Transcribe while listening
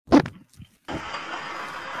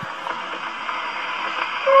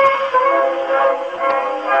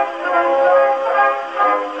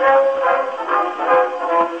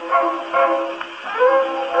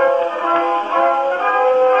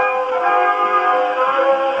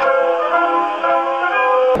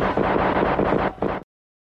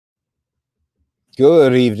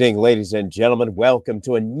Good evening, ladies and gentlemen. Welcome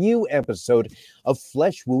to a new episode of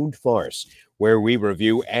Flesh Wound Farce, where we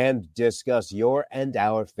review and discuss your and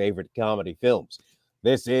our favorite comedy films.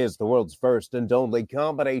 This is the world's first and only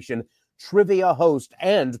combination trivia host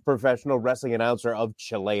and professional wrestling announcer of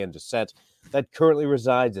Chilean descent that currently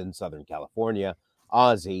resides in Southern California,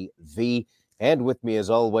 Ozzy V. And with me,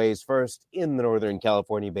 as always, first in the Northern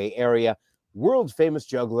California Bay Area, world-famous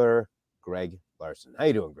juggler, Greg Larson. How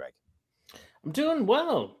you doing, Greg? I'm doing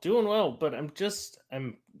well, but I'm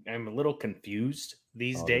a little confused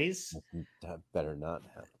these days. Better not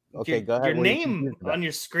have. Okay, go ahead. Your name on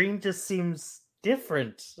your screen just seems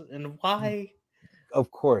different, and why?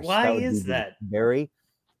 Of course. Why is that? Very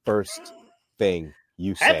first thing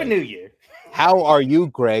you say. Happy New Year. How are you,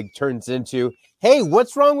 Greg? Turns into, hey,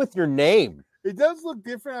 what's wrong with your name? It does look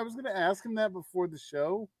different. I was going to ask him that before the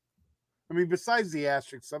show. I mean, besides the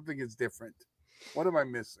asterisk, something is different. What am I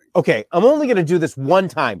missing? Okay, I'm only going to do this one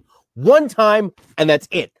time, and that's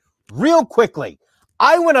it. Real quickly,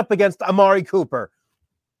 I went up against Amari Cooper,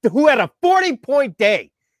 who had a 40-point day.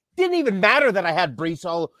 Didn't even matter that I had Brees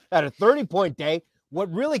Hall at a 30-point day.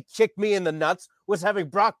 What really kicked me in the nuts was having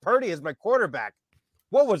Brock Purdy as my quarterback.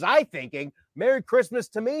 What was I thinking? Merry Christmas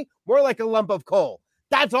to me, more like a lump of coal.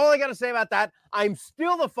 That's all I got to say about that. I'm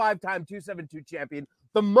still the 5-time 272 champion,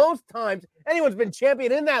 the most times anyone's been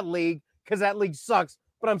champion in that league, because that league sucks,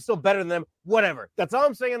 but I'm still better than them. Whatever. That's all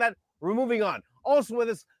I'm saying on that. We're moving on. Also with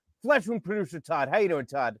us, Flesh Wound producer Todd. How you doing,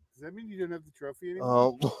 Todd? Does that mean you don't have the trophy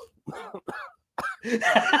anymore?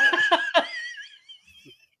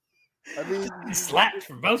 I mean, slapped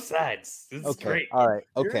from both sides. This is great. All right.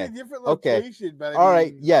 Okay. You're in a different location, but all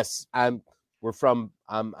right. Yes, I'm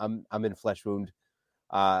in Flesh Wound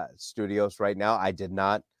studios right now. I did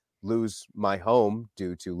not lose my home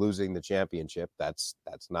due to losing the championship. That's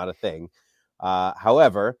not a thing.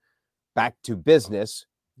 However, back to business.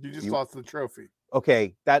 You just lost the trophy.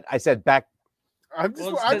 Okay, that I said back. I'm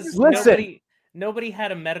just listen. Nobody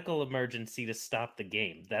had a medical emergency to stop the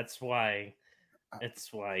game. That's why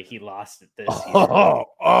he lost it this year.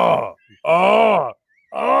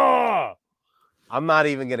 I'm not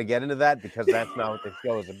even going to get into that because that's not what the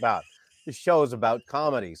show is about. The show is about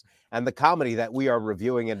comedies. And the comedy that we are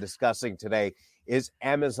reviewing and discussing today is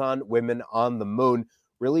Amazon Women on the Moon,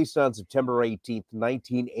 released on September 18th,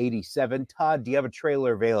 1987. Todd, do you have a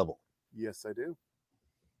trailer available? Yes, I do.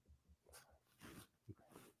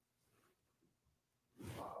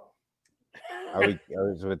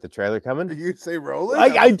 Is with the trailer coming? Did you say rolling?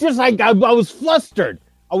 I was flustered.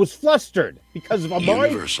 I was flustered because of Amari.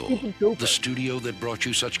 Universal, the studio that brought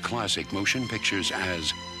you such classic motion pictures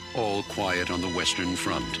as All Quiet on the Western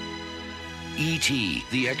Front, E.T.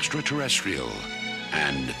 the Extraterrestrial,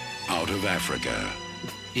 and Out of Africa,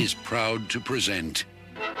 is proud to present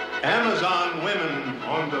Amazon Women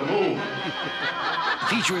on the Moon.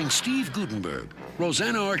 Featuring Steve Guttenberg,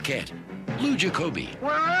 Rosanna Arquette, Lou Jacoby.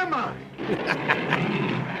 Where am I?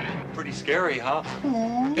 Pretty scary, huh?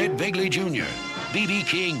 Ed Begley Jr., B.B.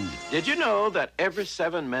 King. Did you know that every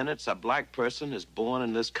 7 minutes a black person is born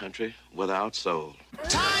in this country without soul?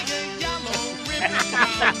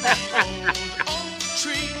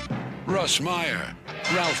 Russ Meyer,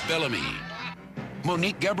 Ralph Bellamy,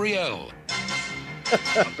 Monique Gabrielle.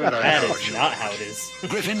 That is not how it is.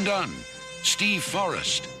 Griffin Dunn, Steve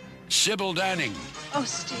Forrest, Sybil Danning. Oh,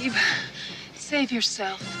 Steve, save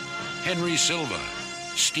yourself. Henry Silva,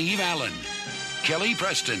 Steve Allen, Kelly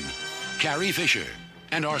Preston, Carrie Fisher,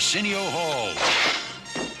 and Arsenio Hall.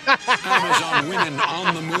 Amazon Women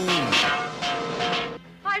on the Moon.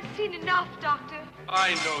 I've seen enough, Doctor.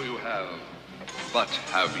 I know you have, but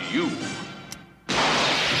have you?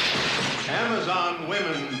 Amazon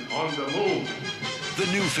Women on the Moon. The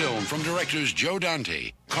new film from directors Joe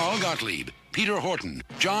Dante, Carl Gottlieb, Peter Horton,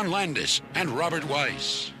 John Landis, and Robert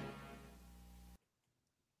Weiss.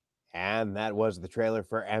 And that was the trailer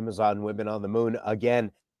for Amazon Women on the Moon.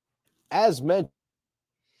 Again, as mentioned,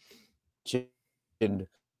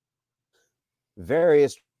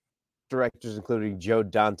 various directors, including Joe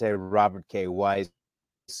Dante, Robert K. Weiss,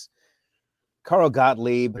 Carl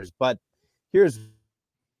Gottlieb. But here's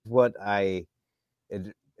what I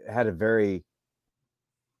had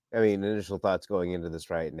initial thoughts going into this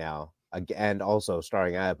right now. And also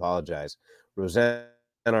starring, I apologize, Roseanne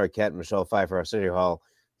Arquette, Michelle Pfeiffer, Arsenio Hall,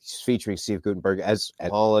 featuring Steve Guttenberg as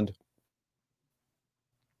Holland.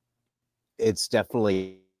 It's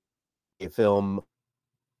definitely a film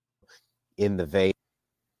in the vein.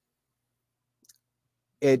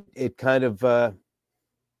 It kind of, I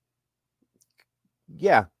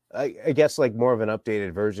guess like more of an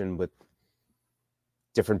updated version with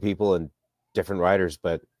different people and different writers,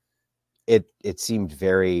 but it seemed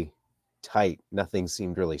very tight. Nothing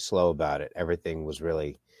seemed really slow about it. Everything was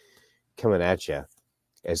really coming at you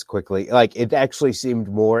as quickly. Like, it actually seemed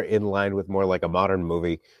more in line with more like a modern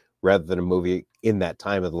movie rather than a movie in that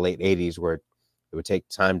time of the late 80s where it would take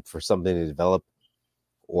time for something to develop,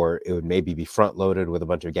 or it would maybe be front loaded with a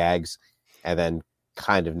bunch of gags and then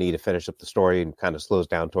kind of need to finish up the story and kind of slows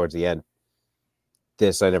down towards the end.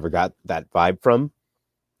 This I never got that vibe from,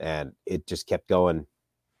 and it just kept going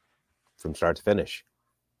from start to finish.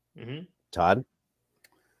 Mm-hmm. Todd?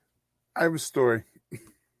 I have a story.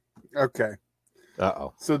 Okay.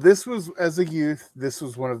 Uh-oh. So this was, as a youth, this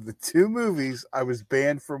was one of the 2 movies I was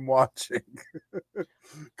banned from watching.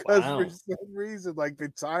 Because for some reason, like the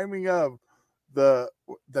timing of the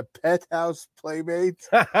Pet House Playmates.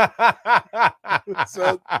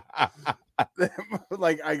 So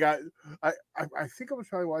like I think I was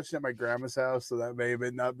probably watching at my grandma's house, so that may have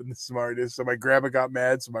not been the smartest. So my grandma got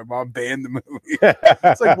mad, so my mom banned the movie.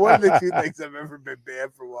 It's like one of the 2 things I've ever been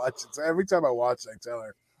banned for watching. So every time I watch it, I tell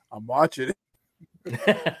her I'm watching it.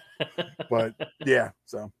 But yeah,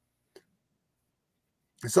 so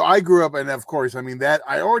I grew up, and of course, I mean, that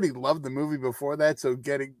I already loved the movie before that, so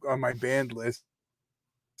getting on my banned list,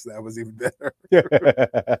 that was even better.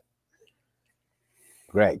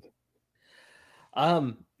 Greg?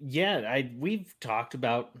 Yeah, we've talked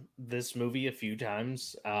about this movie a few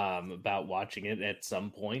times, about watching it at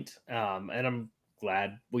some point, and I'm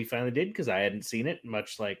glad we finally did, because I hadn't seen it.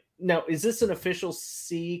 Much like, now, is this an official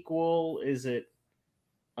sequel? Is it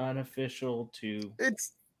unofficial to?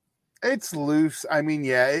 It's loose. I mean,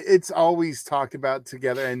 yeah, it's always talked about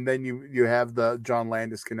together, and then you have the John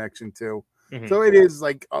Landis connection too. Mm-hmm. So it is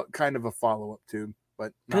like kind of a follow up too,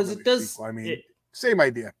 but because really it does. Sequel. I mean, same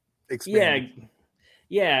idea. Expanded.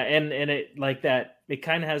 Yeah, and it like that. It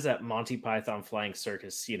kind of has that Monty Python Flying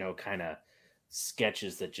Circus, kind of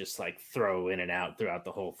sketches that just like throw in and out throughout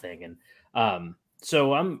the whole thing, and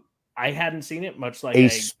so I hadn't seen it, much like a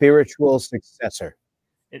spiritual successor.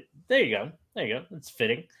 There you go. It's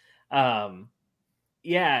fitting.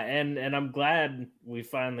 Yeah, and I'm glad we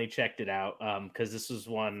finally checked it out, because this was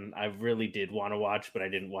one I really did want to watch, but I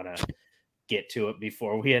didn't want to get to it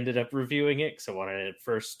before we ended up reviewing it, because I wanted it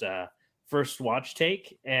first watch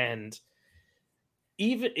take. And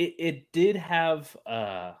even it did have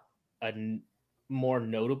a more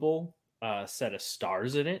notable set of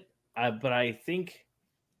stars in it, but I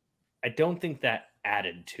don't think that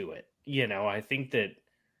added to it. I think that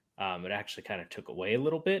it actually kind of took away a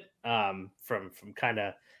little bit from kind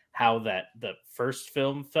of how the first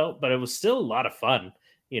film felt, but it was still a lot of fun.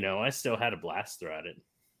 I still had a blast throughout it.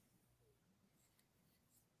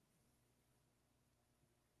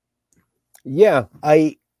 Yeah,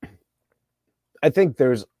 I think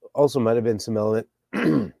there's also might have been some element,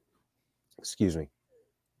 excuse me,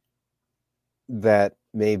 that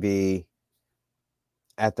maybe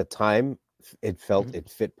at the time it felt it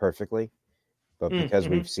fit perfectly, but because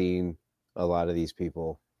we've seen a lot of these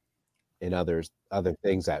people in other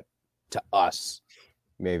things that to us,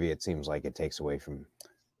 maybe it seems like it takes away from.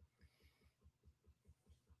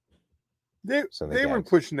 They were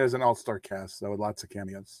pushing it as an all-star cast, though, with lots of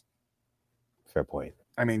cameos. Fair point.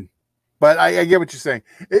 I mean, but I get what you're saying.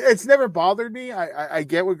 It's never bothered me. I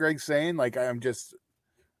get what Greg's saying. Like, I'm just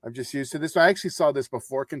used to this. I actually saw this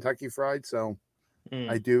before Kentucky Fried, so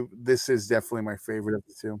I do. This is definitely my favorite of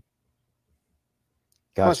the 2.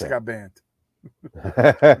 Gotcha. Plus, I got banned.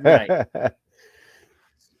 Right.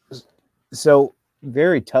 So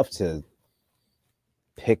very tough to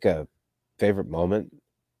pick a favorite moment.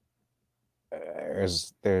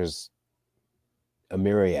 There's a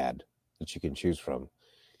myriad that you can choose from.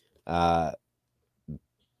 I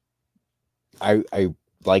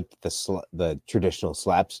liked the traditional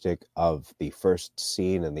slapstick of the first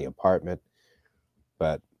scene in the apartment,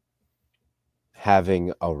 but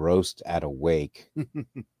having a roast at a wake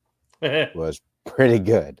was pretty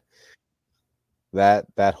good.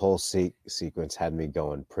 That whole sequence had me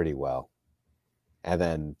going pretty well, and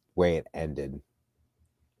then the way it ended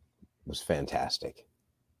was fantastic.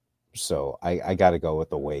 So I got to go with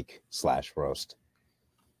the wake / roast.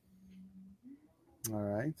 All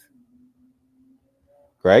right,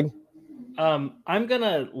 Greg? I'm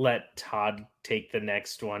gonna let Todd take the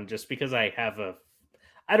next one, just because I have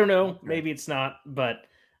I don't know, maybe it's not, but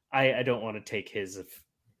I don't want to take his if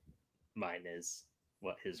mine is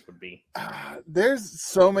what his would be. There's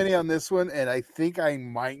so many on this one, and I think I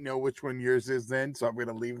might know which one yours is then, so I'm going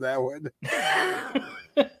to leave that one.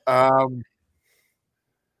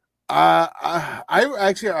 I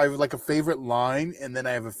have like a favorite line, and then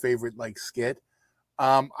I have a favorite like skit.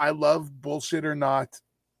 I love Bullshit or Not,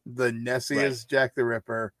 the Nessie as Jack the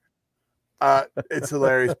Ripper. It's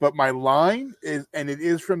hilarious. But my line is, and it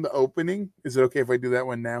is from the opening. Is it okay if I do that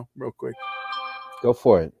one now, real quick? Go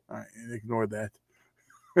for it. All right, and ignore that.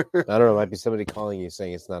 I don't know. It might be somebody calling you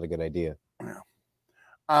saying it's not a good idea.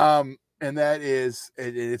 And that is,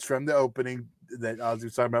 it's from the opening that Ozzy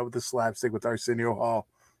was talking about with the slapstick with Arsenio Hall.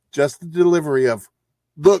 Just the delivery of,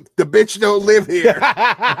 look, the bitch don't live here.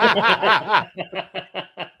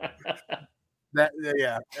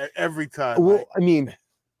 Yeah, every time. Well, I mean,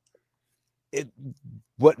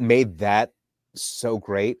 what made that so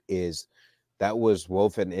great is that was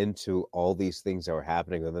woven into all these things that were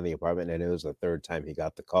happening within the apartment, and it was the third time he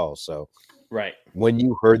got the call. So, right when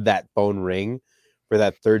you heard that phone ring for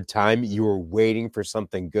that third time, you were waiting for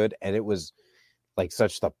something good, and it was like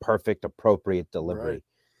such the perfect, appropriate delivery.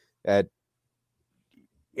 That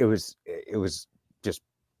it was just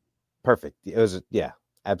perfect. It was, yeah,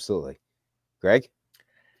 absolutely. Greg?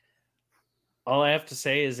 All I have to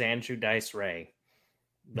say is Andrew Dice Ray.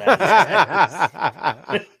 That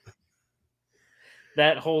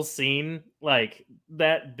whole scene, like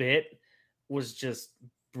that bit was just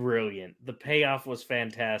brilliant. The payoff was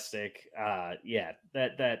fantastic. Yeah,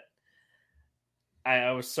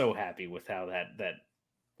 I was so happy with how that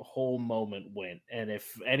whole moment went. And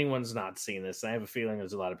if anyone's not seen this, I have a feeling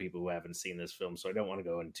there's a lot of people who haven't seen this film, so I don't want to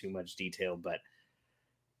go into too much detail, but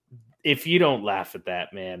if you don't laugh at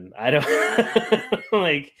that, man, I don't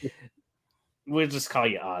like, we'll just call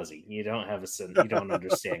you Ozzy. You don't have you don't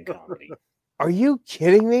understand comedy. Are you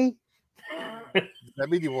kidding me? Does that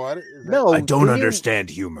mean you want it? No, I don't understand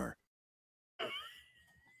humor.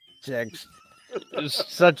 It's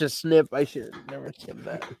such a snip. I should have never said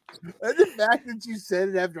that. And the fact that you said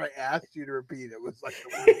it after I asked you to repeat it was like.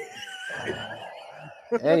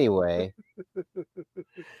 Anyway.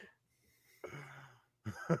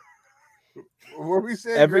 What were we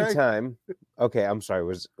saying? Every Greg? time. Okay, I'm sorry.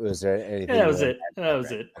 Was there anything? Yeah, that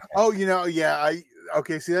was it. Oh, yeah.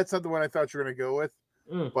 Okay. See, that's not the one I thought you were gonna go with.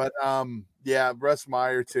 But yeah, Russ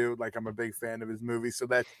Meyer too. Like, I'm a big fan of his movies. So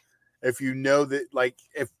that if you know that, like,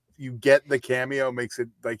 if you get the cameo, makes it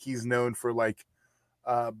like he's known for like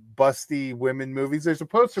busty women movies. There's a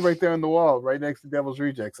poster right there on the wall, right next to Devil's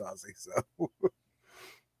Rejects, Ozzy.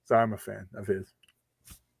 So I'm a fan of his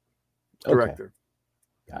director.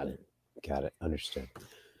 Okay. Got it. Understood.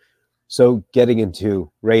 So getting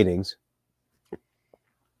into ratings,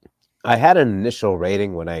 I had an initial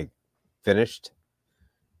rating when I finished,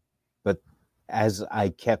 but as I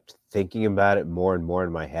kept thinking about it more and more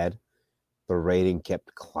in my head, the rating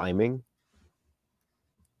kept climbing.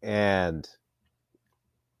 And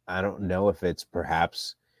I don't know if it's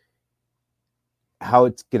perhaps how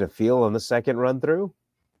it's going to feel on the second run through.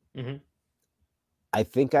 Mm-hmm. I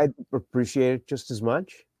think I'd appreciate it just as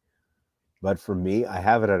much. But for me, I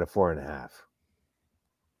have it at a 4.5.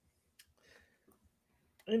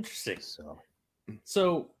 Interesting.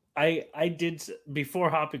 So I did, before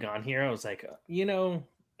hopping on here, I was like,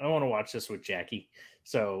 I want to watch this with Jackie.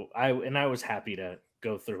 So I was happy to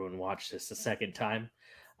go through and watch this a second time.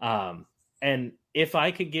 And if I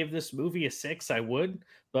could give this movie a 6, I would.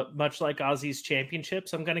 But much like Ozzy's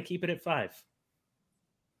Championships, I'm going to keep it at 5.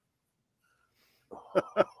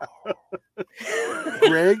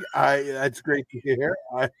 Greg, that's great to hear.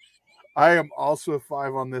 I am also a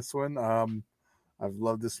 5 on this one. I've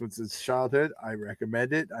loved this one since childhood. I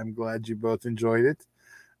recommend it. I'm glad you both enjoyed it.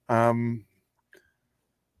 I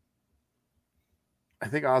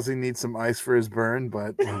think Ozzy needs some ice for his burn,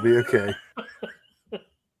 but he'll be okay.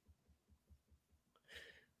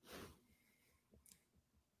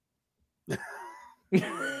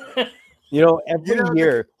 Every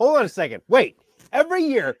year. Hold on a second. Wait. Every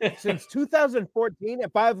year since 2014,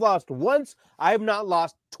 if I've lost once, I have not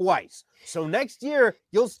lost twice. So next year,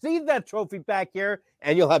 you'll see that trophy back here,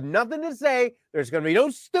 and you'll have nothing to say. There's going to be no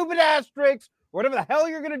stupid asterisks, whatever the hell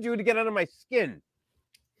you're going to do to get under my skin.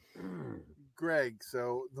 Greg,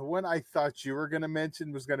 so the one I thought you were going to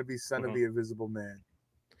mention was going to be Son of the Invisible Man.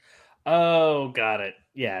 Oh, got it.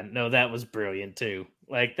 Yeah, no, that was brilliant too.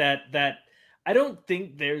 Like that I don't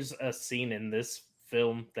think there's a scene in this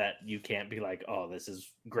film that you can't be like, oh, this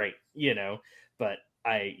is great, but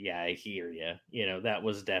I hear you. That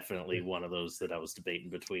was definitely one of those that I was debating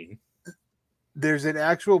between. There's an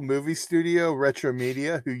actual movie studio, Retro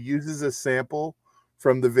Media, who uses a sample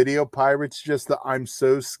from the video Pirates, just the I'm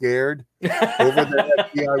so scared over the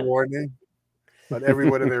FBI warning on every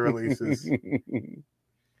one of their releases.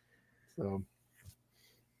 So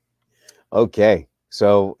okay,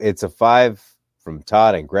 so it's a 5 from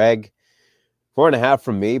Todd and Greg. 4.5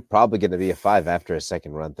 from me, probably going to be a 5 after a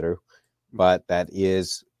second run through, but that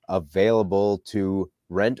is available to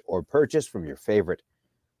rent or purchase from your favorite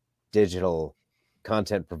digital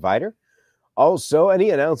content provider. Also, any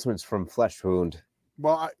announcements from Flesh Wound?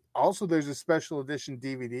 Well, also there's a special edition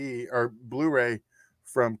DVD or Blu-ray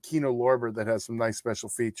from Kino Lorber that has some nice special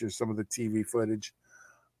features, some of the TV footage.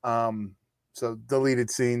 So deleted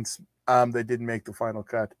scenes that didn't make the final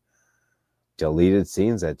cut. Deleted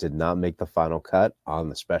scenes that did not make the final cut on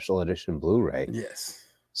the special edition Blu-ray. Yes.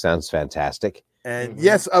 Sounds fantastic. And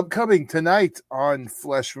yes, upcoming tonight on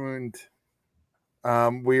Flesh Wound,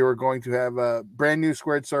 we were going to have a brand new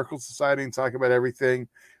Squared Circle Society and talk about everything.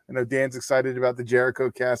 I know Dan's excited about the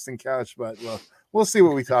Jericho casting couch, but we'll see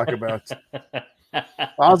what we talk about.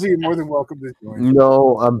 Ozzy, you're more than welcome to join.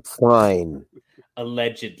 No, I'm fine.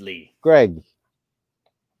 Allegedly. Greg.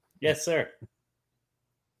 Yes, sir.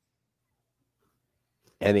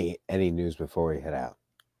 Any news before we head out?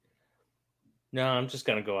 No, I'm just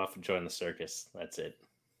going to go off and join the circus. That's it.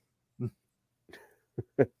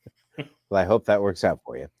 Well, I hope that works out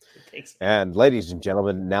for you. Thanks. And ladies and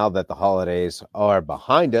gentlemen, now that the holidays are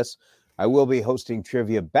behind us, I will be hosting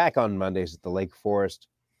trivia back on Mondays at the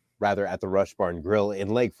at the Rush Barn Grill in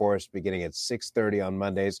Lake Forest, beginning at 6:30 on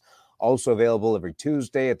Mondays. Also available every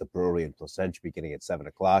Tuesday at the Brewery in Placentia, beginning at 7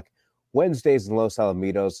 o'clock. Wednesdays in Los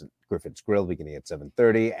Alamitos at Griffin's Grill, beginning at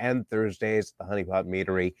 7:30. And Thursdays at the Honey Pot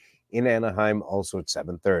Meadery in Anaheim, also at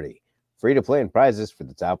 7:30. Free to play and prizes for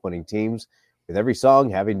the top winning teams, with every song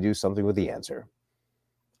having to do something with the answer.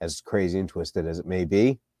 As crazy and twisted as it may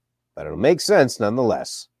be, but it'll make sense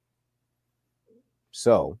nonetheless.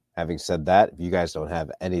 So, having said that, if you guys don't have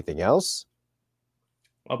anything else,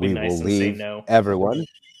 I'll be nice and say no. Everyone.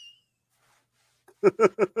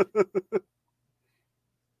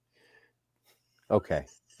 Okay,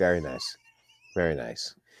 very nice. Very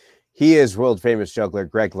nice. He is world famous juggler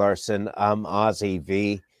Greg Larson. I'm Ozzy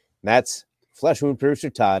V. That's Flesh Wound producer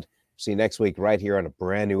Todd. See you next week right here on a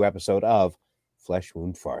brand new episode of Flesh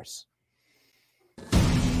Wound Farce.